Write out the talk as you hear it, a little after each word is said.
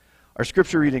Our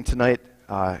scripture reading tonight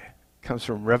comes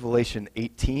from Revelation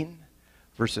 18,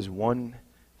 verses 1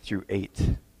 through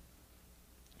 8.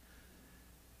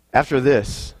 After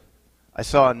this, I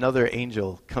saw another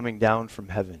angel coming down from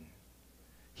heaven.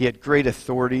 He had great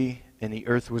authority, and the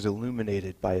earth was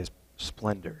illuminated by his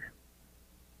splendor.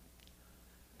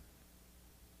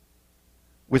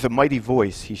 With a mighty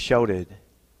voice, he shouted,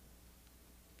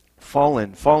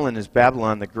 "Fallen, fallen is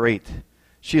Babylon the Great.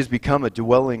 She has become a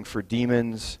dwelling for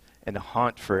demons and a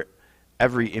haunt for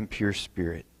every impure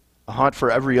spirit, a haunt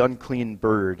for every unclean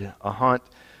bird, a haunt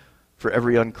for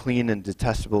every unclean and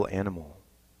detestable animal.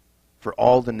 For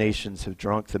all the nations have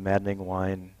drunk the maddening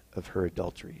wine of her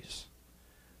adulteries.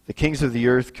 The kings of the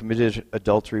earth committed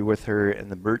adultery with her, and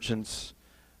the merchants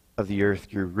of the earth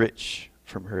grew rich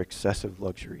from her excessive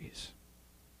luxuries."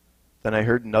 Then I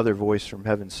heard another voice from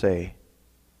heaven say,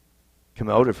 "Come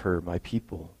out of her, my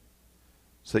people,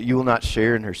 so that you will not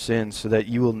share in her sins, so that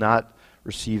you will not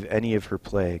receive any of her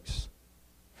plagues.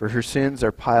 For her sins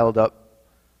are piled up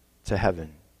to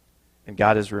heaven, and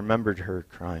God has remembered her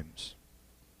crimes.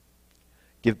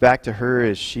 Give back to her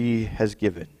as she has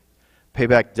given. Pay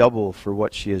back double for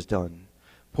what she has done.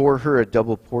 Pour her a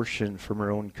double portion from her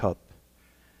own cup.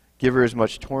 Give her as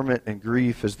much torment and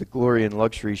grief as the glory and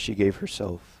luxury she gave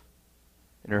herself.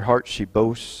 In her heart she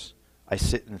boasts, 'I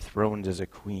sit enthroned as a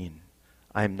queen.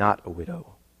 I am not a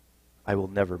widow. I will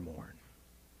never mourn.'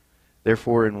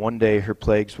 Therefore in one day her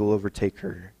plagues will overtake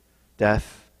her,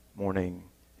 death, mourning,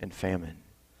 and famine.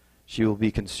 She will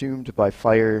be consumed by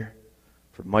fire,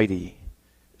 for mighty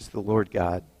is the Lord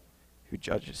God who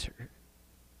judges her."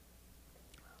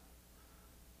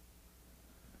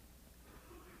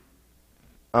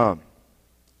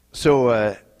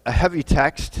 A heavy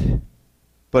text,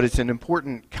 but it's an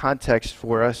important context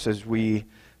for us as we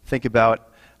think about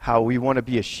how we want to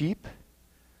be a sheep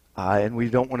and we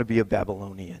don't want to be a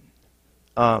Babylonian.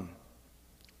 Now,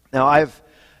 I've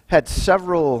had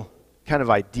several kind of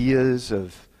ideas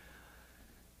of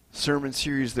sermon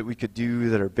series that we could do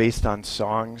that are based on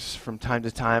songs from time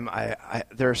to time.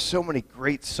 There are so many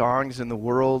great songs in the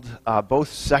world, both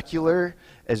secular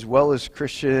as well as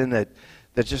Christian, that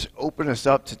just open us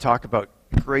up to talk about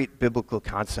great biblical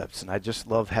concepts. And I just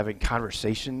love having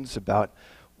conversations about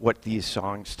what these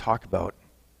songs talk about.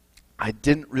 I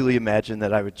didn't really imagine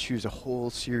that I would choose a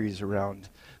whole series around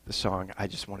the song, "I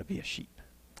Just Want to Be a Sheep."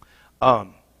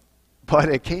 But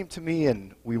it came to me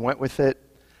and we went with it.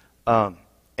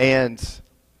 And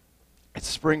it's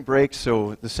spring break,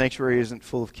 so the sanctuary isn't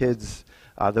full of kids,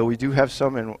 though we do have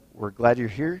some, and we're glad you're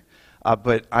here.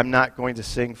 But I'm not going to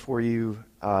sing for you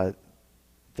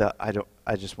the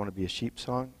 "I Just Want to Be a Sheep"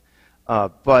 song.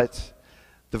 But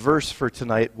the verse for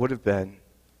tonight would have been,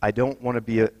 "I don't want to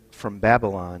be from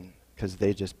Babylon, because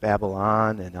they just babble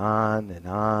on and on and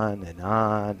on and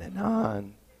on and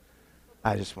on.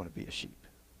 I just want to be a sheep."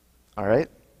 All right?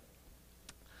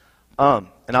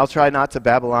 And I'll try not to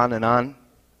babble on and on.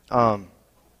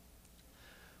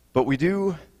 But we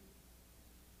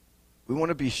want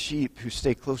to be sheep who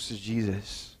stay close to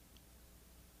Jesus.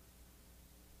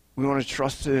 We want to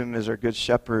trust him as our good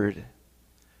shepherd.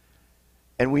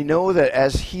 And we know that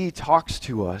as he talks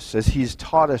to us, as he's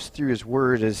taught us through his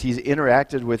word, as he's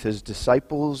interacted with his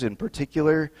disciples in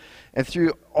particular, and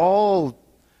through all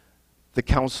the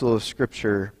counsel of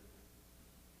Scripture,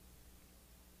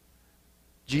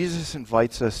 Jesus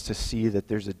invites us to see that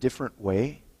there's a different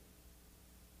way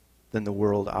than the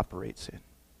world operates in.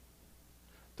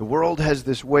 The world has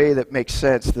this way that makes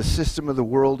sense. The system of the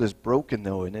world is broken,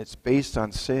 though, and it's based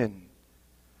on sin.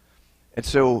 And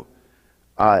so,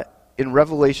 in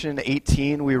Revelation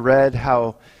 18, we read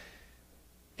how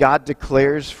God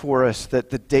declares for us that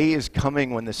the day is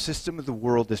coming when the system of the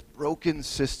world, this broken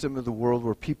system of the world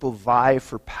where people vie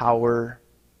for power,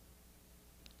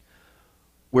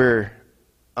 where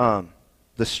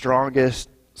the strongest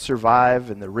survive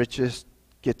and the richest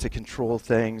get to control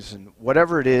things, and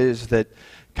whatever it is that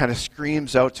kind of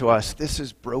screams out to us, this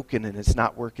is broken and it's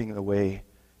not working the way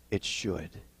it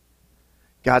should.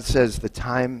 God says the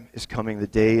time is coming, the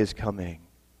day is coming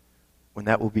when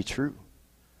that will be true.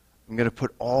 I'm going to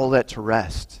put all that to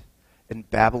rest, and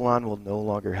Babylon will no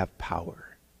longer have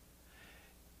power.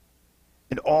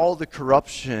 And all the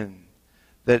corruption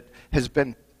that has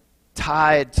been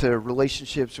tied to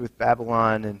relationships with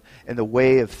Babylon and the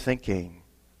way of thinking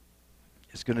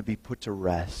is going to be put to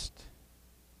rest.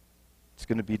 It's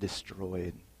going to be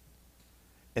destroyed.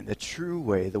 And the true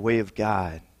way, the way of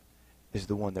God, is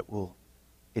the one that will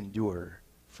endure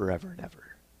forever and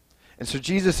ever. And so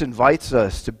Jesus invites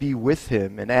us to be with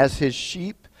him, and as his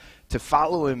sheep, to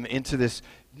follow him into this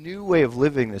new way of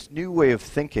living, this new way of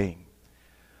thinking.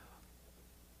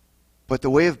 But the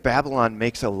way of Babylon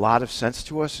makes a lot of sense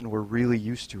to us, and we're really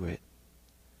used to it.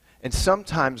 And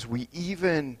sometimes we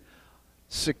even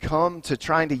succumb to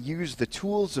trying to use the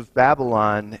tools of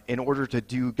Babylon in order to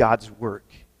do God's work.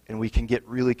 And we can get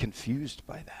really confused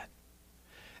by that.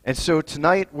 And so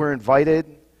tonight we're invited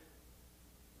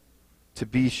to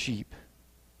be sheep,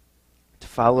 to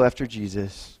follow after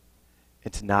Jesus,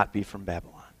 and to not be from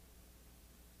Babylon.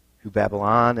 Who babble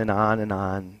on and on and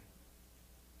on,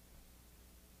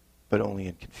 but only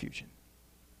in confusion.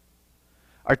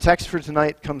 Our text for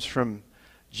tonight comes from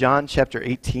John chapter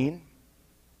 18,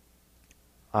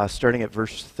 starting at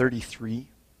verse 33.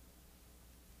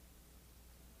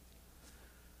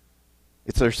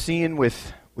 It's our scene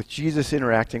with Jesus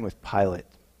interacting with Pilate.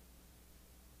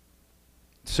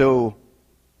 So,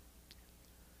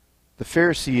 the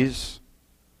Pharisees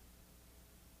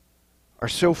are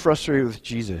so frustrated with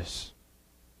Jesus.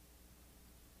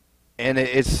 And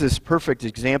it's this perfect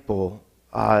example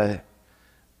of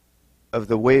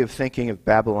the way of thinking of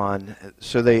Babylon.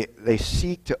 So they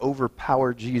seek to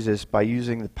overpower Jesus by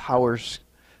using the power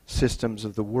systems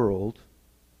of the world.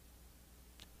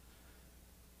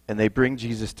 And they bring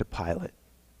Jesus to Pilate.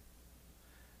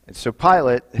 And so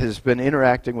Pilate has been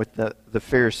interacting with the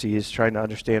Pharisees, trying to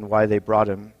understand why they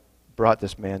brought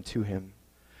this man to him.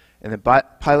 And then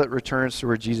Pilate returns to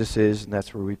where Jesus is, and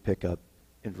that's where we pick up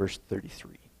in verse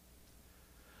 33.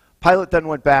 Pilate then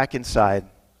went back inside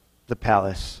the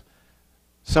palace,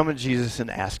 summoned Jesus, and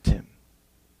asked him,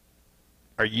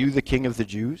 "Are you the king of the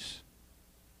Jews?"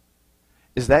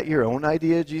 "Is that your own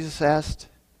idea," Jesus asked,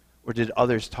 "or did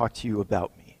others talk to you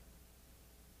about me?"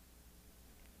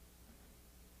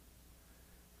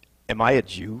 "Am I a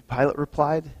Jew?" Pilate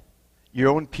replied. "Your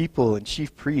own people and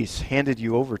chief priests handed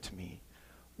you over to me.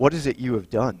 What is it you have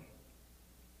done?"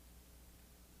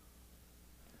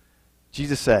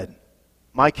 Jesus said,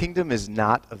 "My kingdom is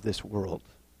not of this world.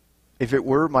 If it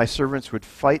were, my servants would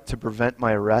fight to prevent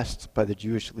my arrest by the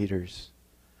Jewish leaders.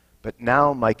 But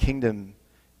now my kingdom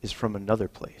is from another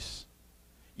place."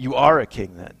 "You are a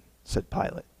king then," said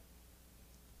Pilate.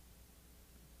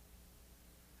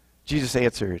 Jesus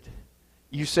answered,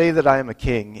 "You say that I am a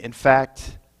king. In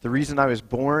fact, the reason I was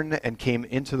born and came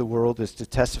into the world is to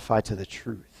testify to the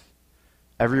truth.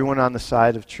 Everyone on the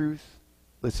side of truth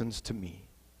listens to me."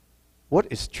 "What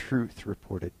is truth?"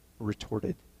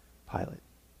 retorted Pilate.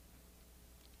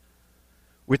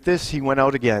 With this, he went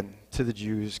out again to the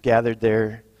Jews gathered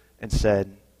there and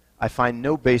said, "I find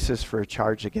no basis for a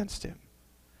charge against him.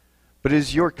 But it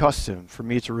is your custom for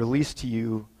me to release to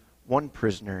you one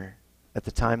prisoner at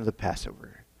the time of the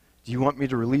Passover. Do you want me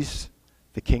to release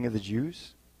the king of the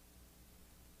Jews?"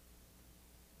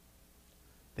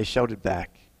 They shouted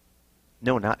back,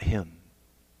 "No, not him.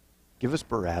 Give us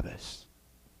Barabbas."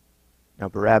 Now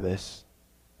Barabbas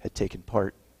had taken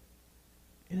part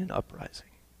in an uprising.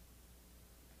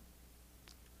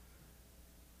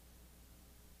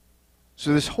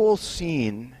 So this whole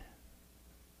scene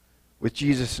with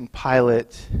Jesus and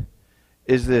Pilate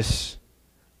is this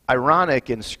ironic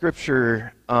in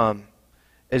Scripture,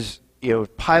 as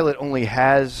Pilate only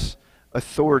has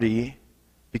authority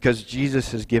because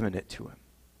Jesus has given it to him.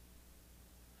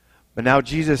 But now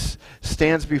Jesus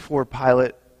stands before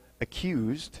Pilate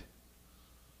accused,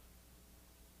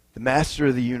 the master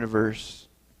of the universe,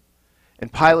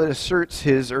 and Pilate asserts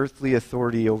his earthly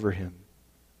authority over him.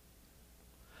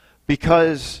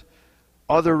 Because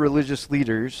other religious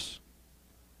leaders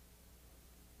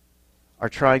are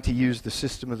trying to use the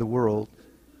system of the world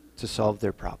to solve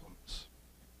their problems.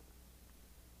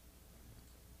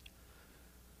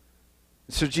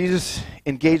 So Jesus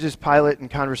engages Pilate in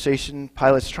conversation.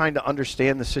 Pilate's trying to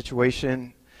understand the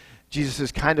situation. Jesus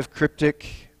is kind of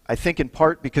cryptic, I think in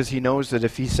part because he knows that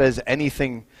if he says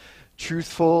anything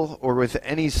truthful or with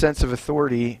any sense of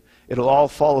authority, it'll all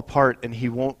fall apart and he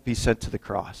won't be sent to the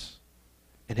cross.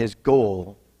 And his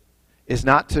goal is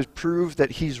not to prove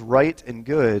that he's right and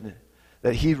good,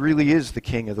 that he really is the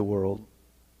king of the world,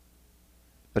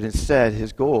 but instead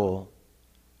his goal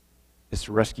is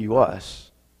to rescue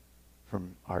us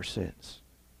from our sins.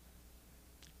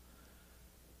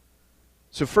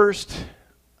 So first,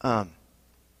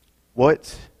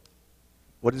 what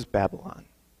is Babylon?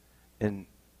 And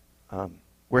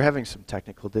we're having some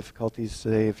technical difficulties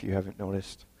today, if you haven't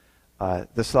noticed.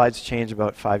 The slides change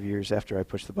about 5 years after I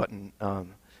push the button,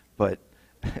 but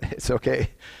it's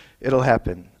okay. It'll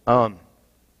happen.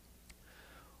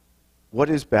 What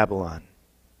is Babylon?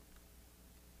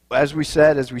 As we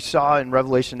saw in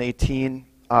Revelation 18,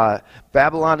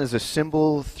 Babylon is a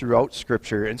symbol throughout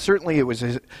Scripture, and certainly it was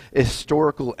a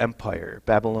historical empire.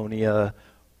 Babylonia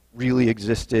really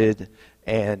existed,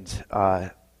 and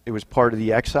it was part of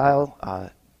the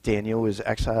exile. Daniel was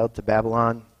exiled to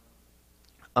Babylon.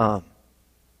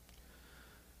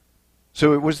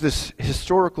 So it was this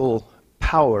historical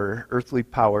power, earthly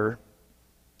power,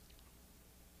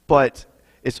 but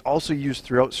it's also used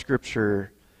throughout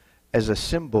Scripture as a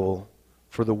symbol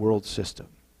for the world system.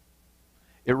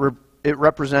 It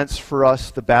represents for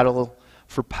us the battle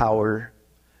for power,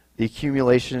 the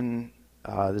accumulation,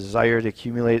 the desire to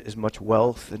accumulate as much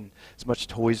wealth and as much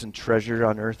toys and treasure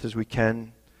on earth as we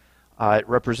can. It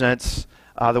represents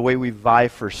the way we vie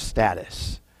for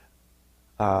status.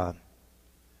 And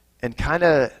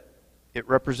it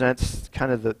represents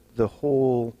kind of the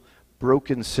whole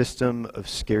broken system of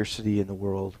scarcity in the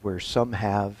world where some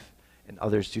have and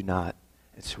others do not.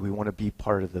 And so we want to be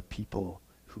part of the people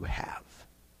who have.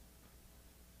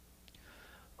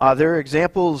 There are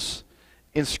examples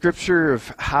in Scripture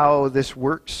of how this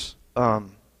works.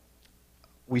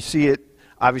 We see it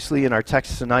obviously in our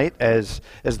text tonight as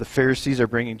the Pharisees are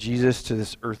bringing Jesus to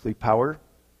this earthly power.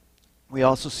 We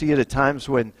also see it at times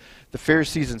when the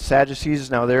Pharisees and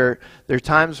Sadducees, now there are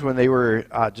times when they were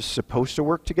just supposed to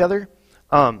work together.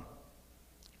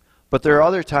 But there are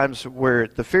other times where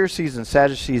the Pharisees and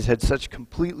Sadducees had such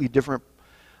completely different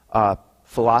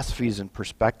philosophies and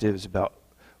perspectives about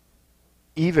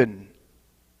even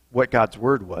what God's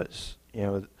Word was. You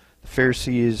know, the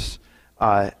Pharisees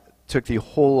took the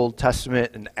whole Old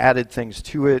Testament and added things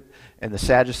to it, and the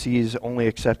Sadducees only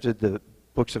accepted the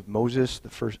books of Moses,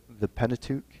 the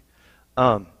Pentateuch.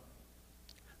 The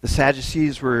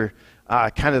Sadducees were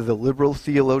kind of the liberal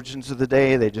theologians of the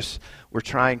day. They just were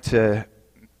trying to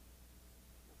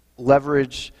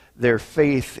leverage their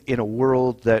faith in a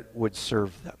world that would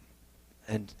serve them,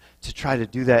 and to try to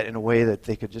do that in a way that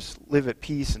they could just live at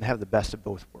peace and have the best of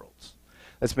both worlds.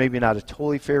 That's maybe not a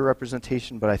totally fair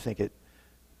representation, but I think it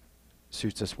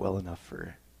suits us well enough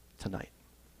for tonight.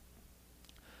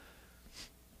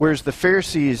 Whereas the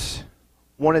Pharisees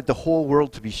wanted the whole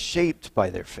world to be shaped by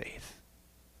their faith.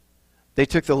 They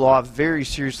took the law very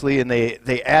seriously, and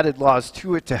they added laws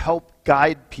to it to help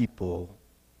guide people.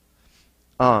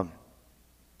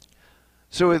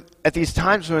 So at these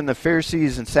times when the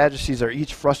Pharisees and Sadducees are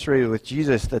each frustrated with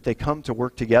Jesus, that they come to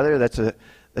work together, that's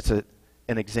an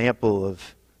example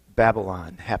of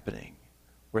Babylon happening,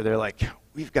 where they're like,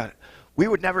 we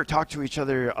would never talk to each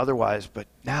other otherwise, but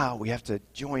now we have to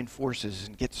join forces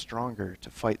and get stronger to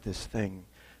fight this thing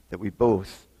that we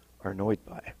both are annoyed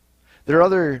by. There are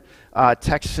other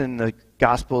texts in the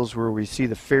Gospels where we see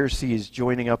the Pharisees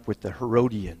joining up with the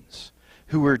Herodians,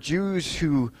 who were Jews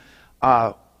who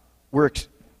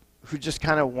just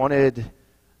kind of wanted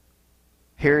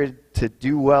Herod to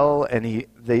do well, and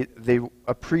they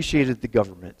appreciated the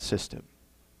government system.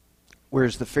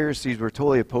 Whereas the Pharisees were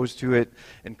totally opposed to it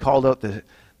and called out the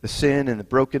sin and the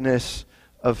brokenness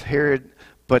of Herod.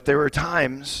 But there were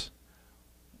times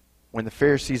when the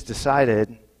Pharisees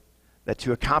decided that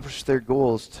to accomplish their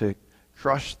goals, to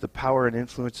crush the power and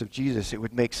influence of Jesus, it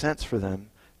would make sense for them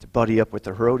to buddy up with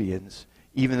the Herodians,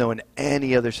 even though in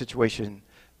any other situation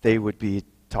they would be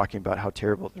talking about how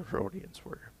terrible the Herodians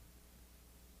were.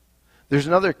 There's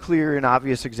another clear and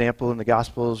obvious example in the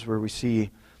Gospels where we see,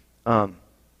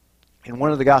 in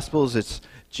one of the Gospels, it's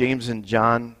James and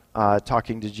John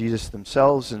talking to Jesus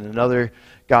themselves. In another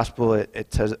Gospel, it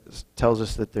tells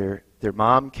us that their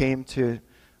mom came to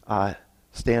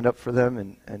stand up for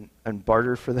them and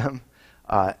barter for them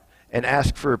and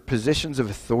ask for positions of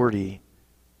authority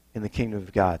in the kingdom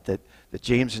of God, that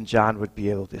James and John would be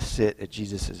able to sit at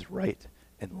Jesus' right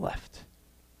and left.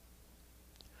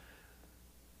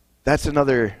 That's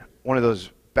another one of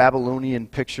those Babylonian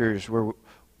pictures where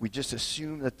we just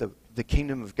assume that the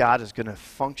kingdom of God is going to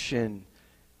function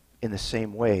in the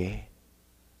same way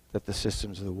that the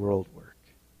systems of the world work.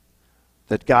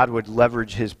 That God would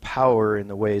leverage his power in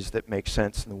the ways that make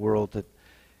sense in the world, that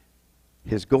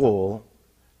his goal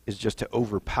is just to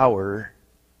overpower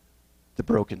the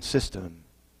broken system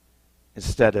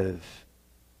instead of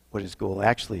what his goal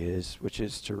actually is, which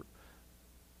is to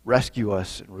rescue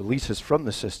us and release us from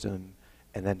the system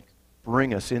and then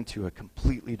bring us into a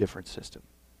completely different system.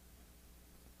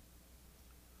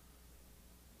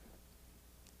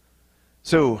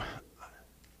 So,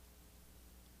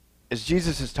 as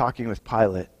Jesus is talking with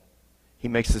Pilate, he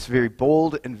makes this very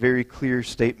bold and very clear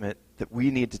statement that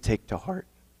we need to take to heart.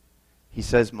 He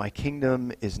says, "My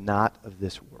kingdom is not of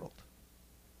this world.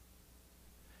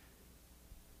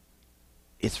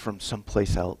 It's from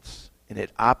someplace else, and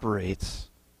it operates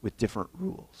with different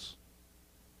rules."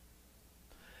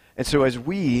 And so as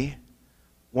we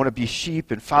want to be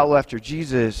sheep and follow after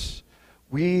Jesus,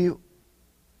 we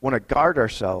want to guard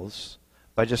ourselves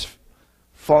by just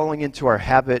falling into our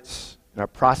habits and our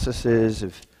processes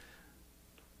of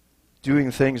doing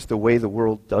things the way the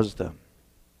world does them.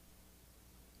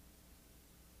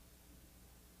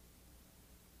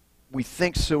 We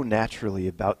think so naturally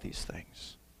about these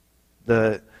things.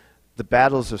 The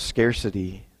battles of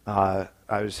scarcity. I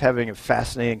was having a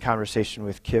fascinating conversation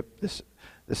with Kip this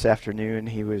afternoon.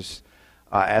 He was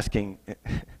asking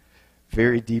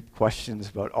very deep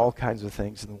questions about all kinds of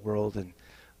things in the world, and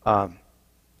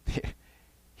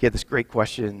he had this great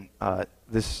question.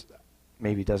 This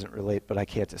maybe doesn't relate, but I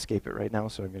can't escape it right now,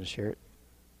 so I'm going to share it.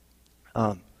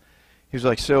 He was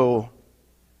like, so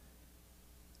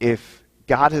if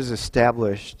God has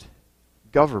established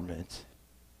government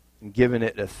and given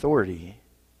it authority,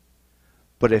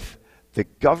 but if the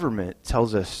government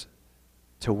tells us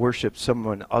to worship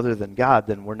someone other than God,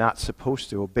 then we're not supposed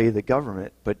to obey the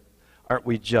government. But aren't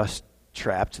we just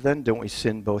trapped then? Don't we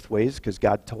sin both ways? Because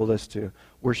God told us to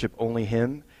worship only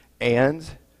Him, and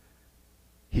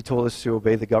He told us to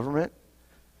obey the government.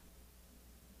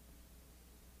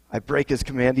 I break His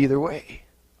command either way.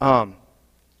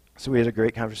 So we had a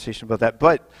great conversation about that.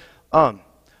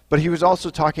 But he was also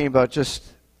talking about just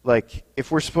like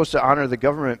if we're supposed to honor the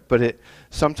government, but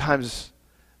sometimes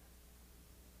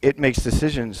it makes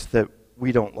decisions that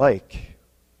we don't like.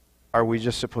 Are we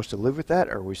just supposed to live with that?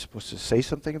 Are we supposed to say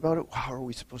something about it? How are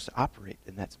we supposed to operate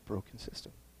in that broken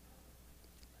system?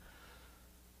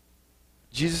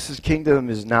 Jesus' kingdom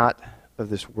is not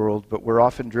of this world, but we're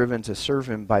often driven to serve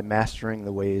Him by mastering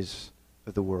the ways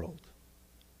of the world.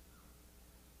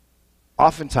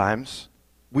 Oftentimes,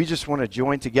 we just want to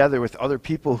join together with other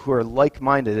people who are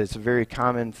like-minded. It's a very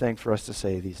common thing for us to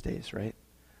say these days, right?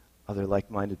 Other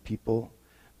like-minded people.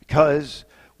 Because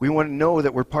we want to know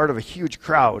that we're part of a huge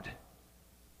crowd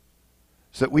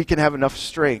so that we can have enough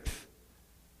strength,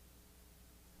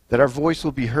 that our voice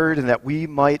will be heard, and that we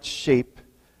might shape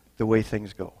the way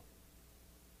things go.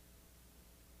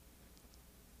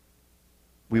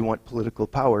 We want political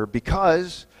power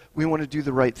because we want to do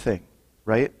the right thing,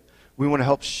 right? We want to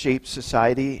help shape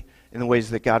society in the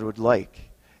ways that God would like.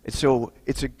 And so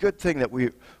it's a good thing that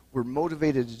we're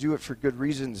motivated to do it for good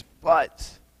reasons,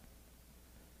 but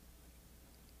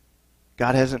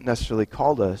God hasn't necessarily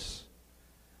called us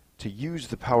to use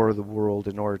the power of the world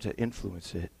in order to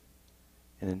influence it.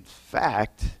 And in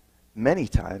fact, many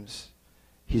times,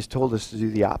 He's told us to do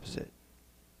the opposite,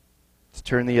 to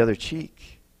turn the other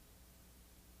cheek,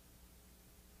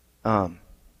 to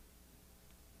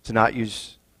not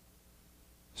use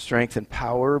strength and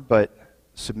power, but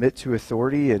submit to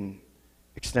authority and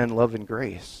extend love and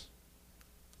grace.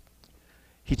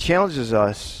 He challenges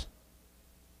us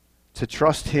to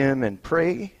trust Him and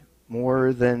pray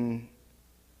more than...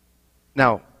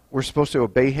 Now, we're supposed to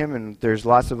obey Him, and there's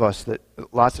lots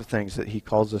of things that He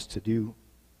calls us to do.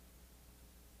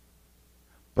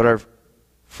 But our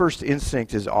first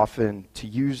instinct is often to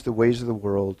use the ways of the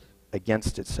world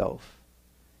against itself.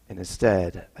 And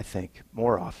instead, I think,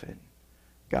 more often,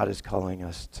 God is calling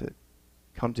us to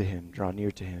come to Him, draw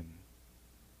near to Him,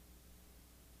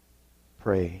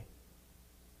 pray,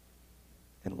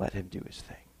 and let Him do His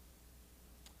thing.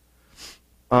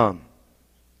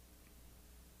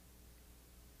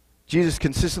 Jesus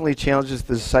consistently challenges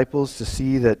the disciples to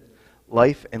see that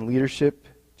life and leadership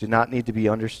do not need to be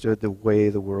understood the way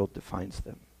the world defines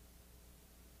them.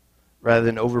 Rather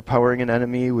than overpowering an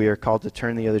enemy, we are called to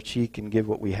turn the other cheek and give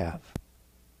what we have.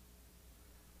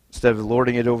 Instead of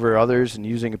lording it over others and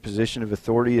using a position of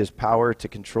authority as power to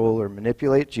control or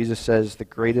manipulate, Jesus says the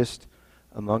greatest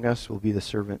among us will be the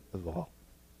servant of all.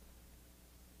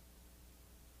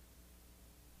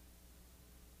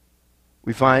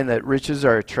 We find that riches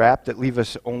are a trap that leave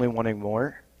us only wanting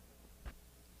more.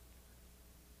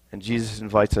 And Jesus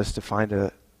invites us to find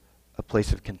a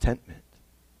place of contentment.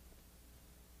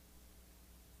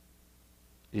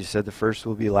 He said the first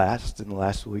will be last and the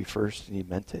last will be first, and He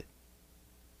meant it.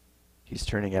 He's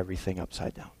turning everything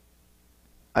upside down.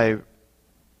 I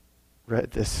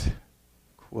read this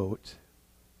quote,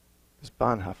 this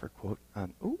Bonhoeffer quote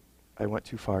on, I went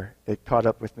too far. It caught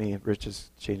up with me. Rich is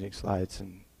changing slides,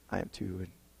 and I am too. And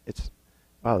it's,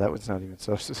 wow, that one's not even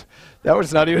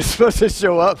supposed to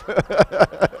show up.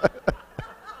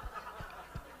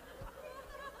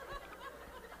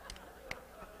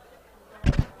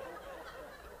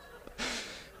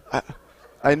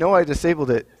 I know I disabled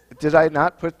it. Did I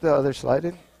not put the other slide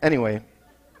in? Anyway,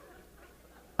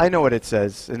 I know what it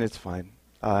says, and it's fine.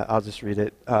 I'll just read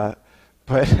it.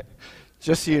 But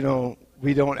just so you know,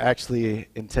 we don't actually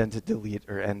intend to delete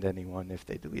or end anyone if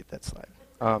they delete that slide.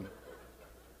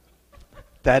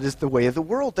 That is the way of the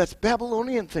world. That's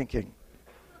Babylonian thinking.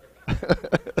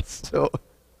 So,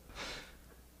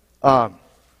 Um,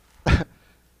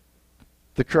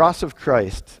 the cross of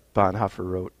Christ, Bonhoeffer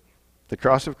wrote, the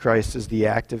cross of Christ is the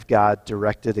act of God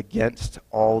directed against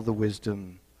all the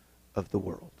wisdom of the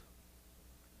world.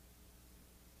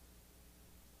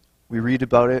 We read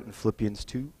about it in Philippians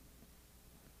 2,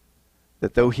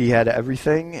 that though he had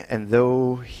everything and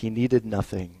though he needed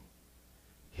nothing,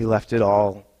 he left it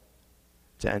all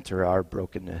to enter our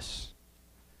brokenness.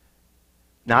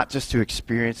 Not just to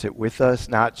experience it with us,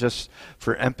 not just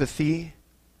for empathy,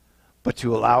 but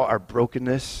to allow our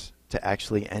brokenness to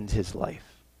actually end his life.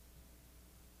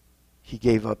 He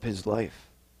gave up his life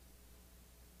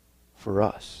for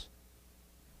us.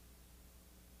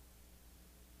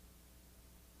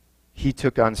 He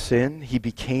took on sin. He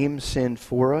became sin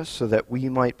for us so that we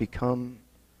might become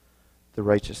the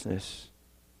righteousness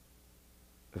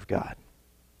of God.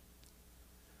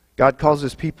 God calls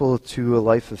his people to a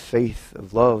life of faith,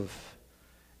 of love,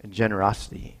 and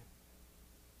generosity.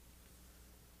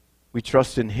 We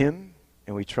trust in him,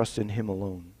 and we trust in him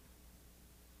alone.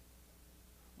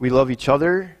 We love each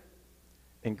other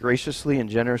and graciously and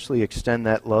generously extend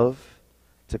that love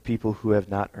to people who have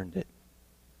not earned it.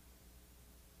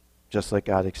 Just like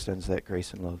God extends that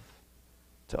grace and love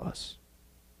to us.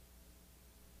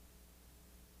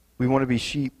 We want to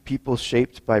be people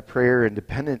shaped by prayer and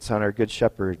dependence on our Good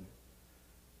Shepherd,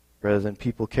 rather than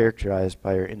people characterized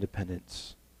by our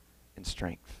independence and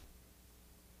strength.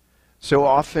 So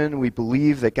often we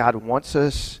believe that God wants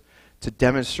us to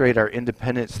demonstrate our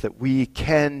independence, that we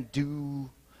can do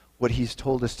what he's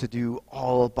told us to do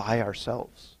all by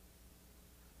ourselves.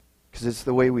 Because it's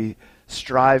the way we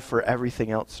strive for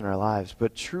everything else in our lives.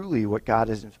 But truly what God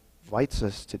invites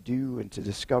us to do and to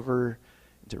discover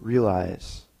and to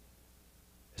realize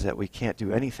is that we can't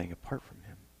do anything apart from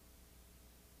him.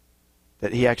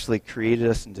 That he actually created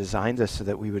us and designed us so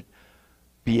that we would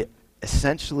be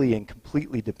essentially and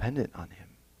completely dependent on him.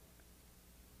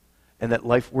 And that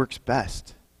life works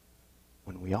best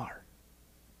when we are.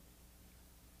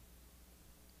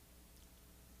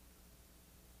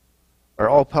 Our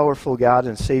all-powerful God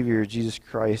and Savior, Jesus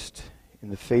Christ, in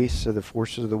the face of the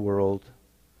forces of the world,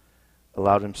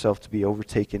 allowed himself to be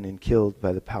overtaken and killed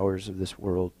by the powers of this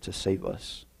world to save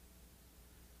us.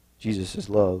 Jesus'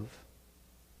 love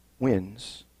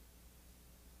wins,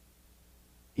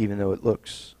 even though it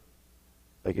looks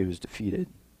like it was defeated.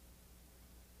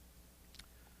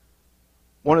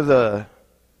 I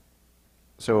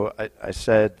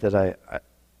said that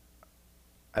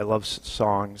I love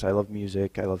songs, I love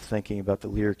music, I love thinking about the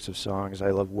lyrics of songs,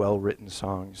 I love well-written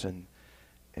songs, and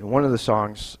one of the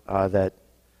songs that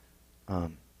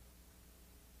kind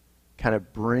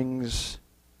of brings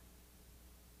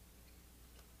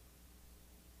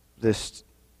the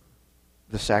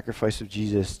sacrifice of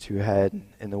Jesus to a head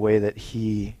in the way that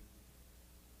he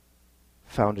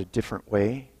found a different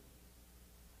way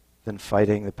than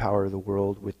fighting the power of the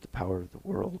world with the power of the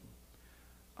world.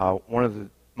 One of the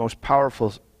most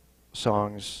powerful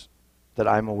songs that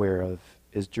I'm aware of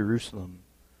is Jerusalem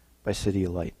by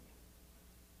CityAlight.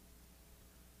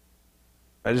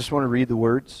 I just want to read the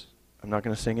words. I'm not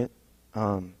going to sing it.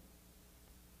 I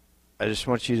just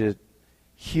want you to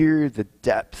hear the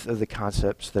depth of the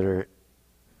concepts that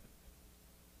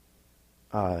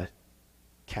are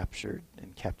captured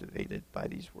and captivated by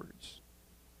these words.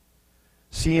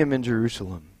 See him in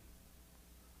Jerusalem,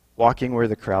 walking where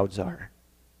the crowds are.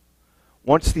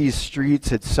 Once these streets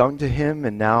had sung to him,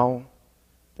 and now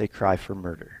they cry for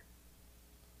murder.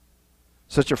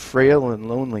 Such a frail and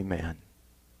lonely man,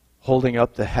 holding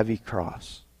up the heavy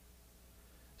cross.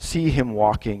 See him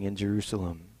walking in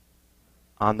Jerusalem,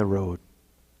 on the road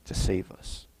to save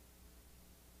us.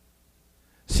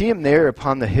 See him there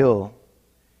upon the hill,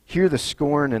 hear the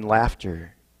scorn and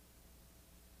laughter.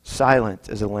 Silent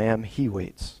as a lamb he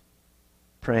waits,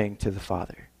 praying to the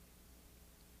Father.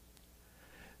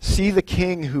 See the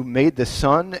King who made the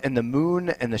sun and the moon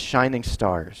and the shining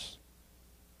stars.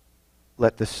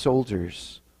 Let the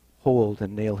soldiers hold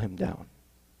and nail him down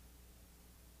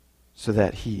so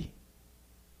that he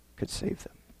could save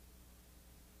them.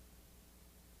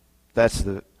 That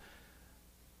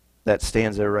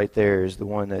stanza right there is the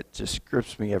one that just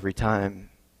grips me every time.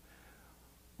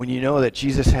 When you know that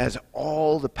Jesus has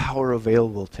all the power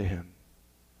available to him.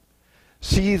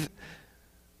 See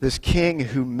this King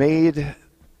who made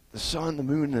the sun, the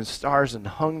moon, and the stars and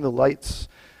hung the lights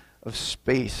of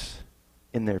space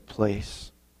in their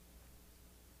place.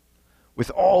 With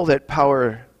all that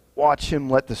power, watch him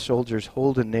let the soldiers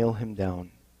hold and nail him down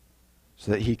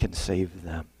so that he can save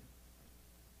them.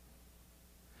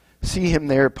 See him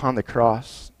there upon the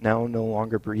cross, now no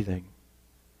longer breathing.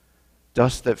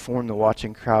 Dust that formed the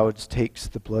watching crowds takes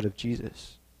the blood of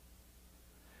Jesus.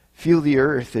 Feel the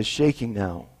earth is shaking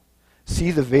now.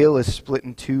 See, the veil is split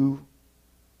in two.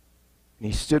 And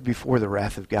he stood before the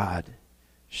wrath of God,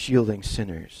 shielding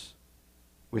sinners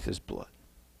with his blood.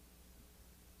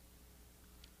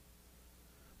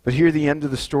 But hear the end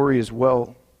of the story as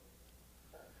well.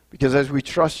 Because as we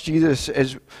trust Jesus,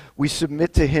 as we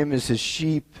submit to him as his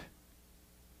sheep,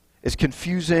 as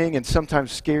confusing and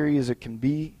sometimes scary as it can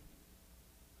be,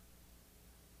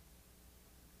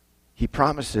 he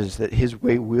promises that his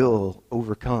way will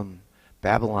overcome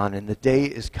Babylon, and the day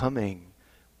is coming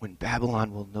when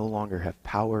Babylon will no longer have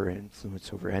power and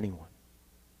influence over anyone.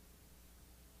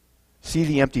 See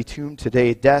the empty tomb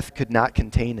today. Death could not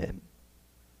contain him.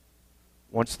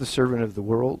 Once the servant of the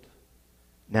world,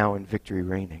 now in victory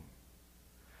reigning.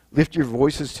 Lift your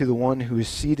voices to the one who is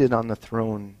seated on the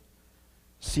throne.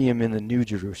 See him in the new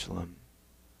Jerusalem.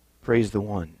 Praise the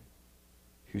one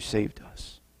who saved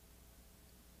us.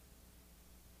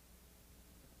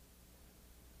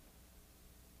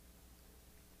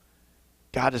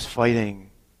 God is fighting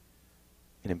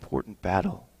an important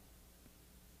battle.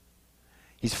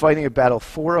 He's fighting a battle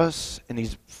for us, and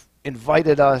he's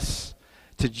invited us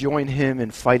to join him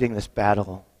in fighting this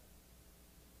battle.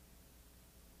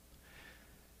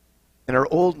 And our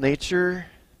old nature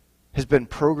has been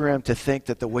programmed to think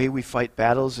that the way we fight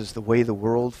battles is the way the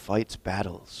world fights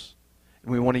battles.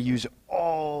 And we want to use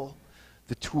all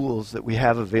the tools that we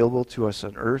have available to us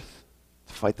on earth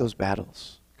to fight those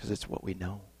battles, because it's what we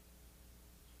know.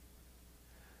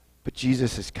 But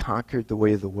Jesus has conquered the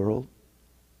way of the world.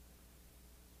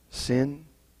 Sin,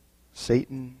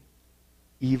 Satan,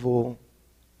 evil,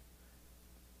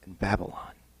 and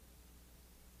Babylon.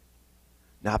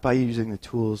 Not by using the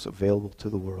tools available to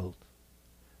the world,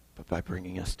 but by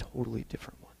bringing us totally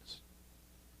different ones.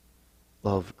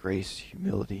 Love, grace,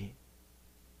 humility,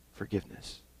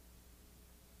 forgiveness.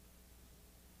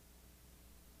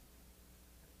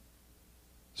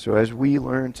 So as we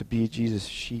learn to be Jesus'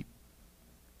 sheep,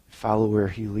 follow where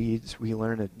he leads, we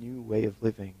learn a new way of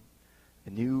living,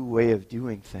 a new way of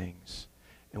doing things,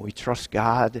 and we trust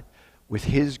God with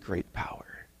his great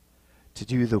power to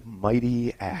do the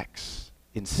mighty acts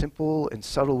in simple and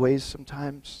subtle ways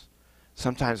sometimes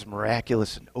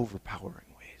miraculous and overpowering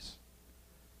ways,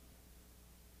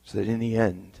 so that in the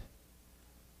end,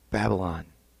 Babylon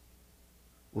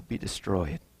will be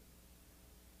destroyed.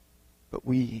 But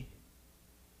we,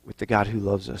 with the God who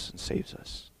loves us and saves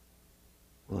us,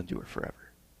 will endure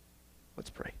forever. Let's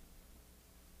pray.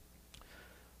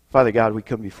 Father God, we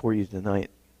come before you tonight,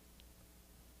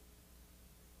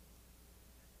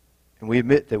 and we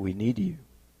admit that we need you.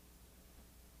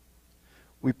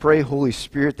 We pray, Holy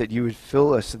Spirit, that you would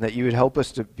fill us and that you would help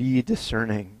us to be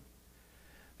discerning,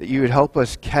 that you would help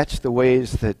us catch the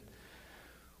ways that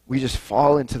we just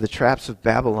fall into the traps of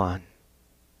Babylon.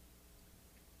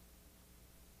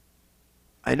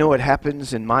 I know it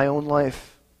happens in my own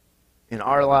life, in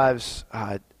our lives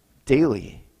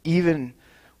daily, even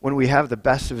when we have the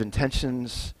best of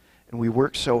intentions and we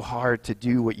work so hard to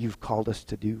do what you've called us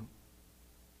to do.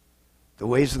 The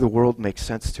ways of the world make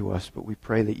sense to us, but we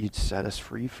pray that you'd set us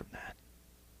free from that.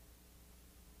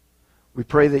 We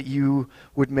pray that you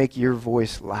would make your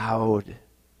voice loud,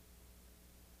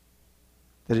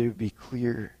 that it would be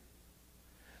clear,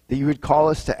 that you would call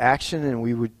us to action and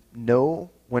we would know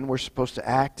when we're supposed to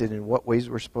act and in what ways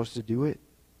we're supposed to do it.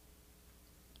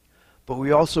 But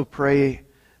we also pray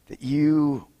that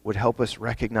you would help us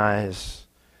recognize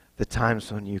the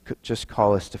times when you could just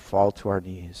call us to fall to our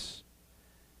knees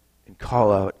and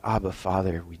call out, Abba,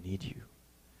 Father, we need you.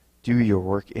 Do your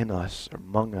work in us,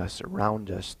 among us,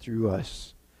 around us, through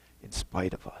us, in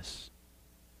spite of us.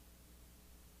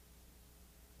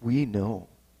 We know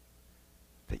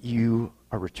that you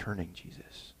are returning,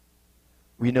 Jesus.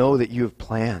 We know that you have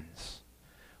plans.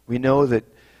 We know that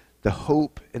the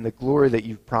hope and the glory that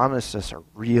you've promised us are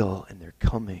real and they're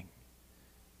coming.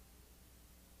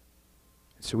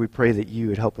 And so we pray that you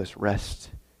would help us rest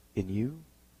in you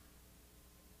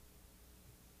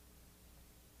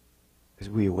as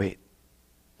we await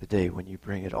the day when you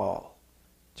bring it all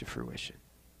to fruition.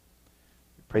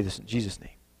 We pray this in Jesus' name.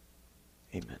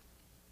 Amen.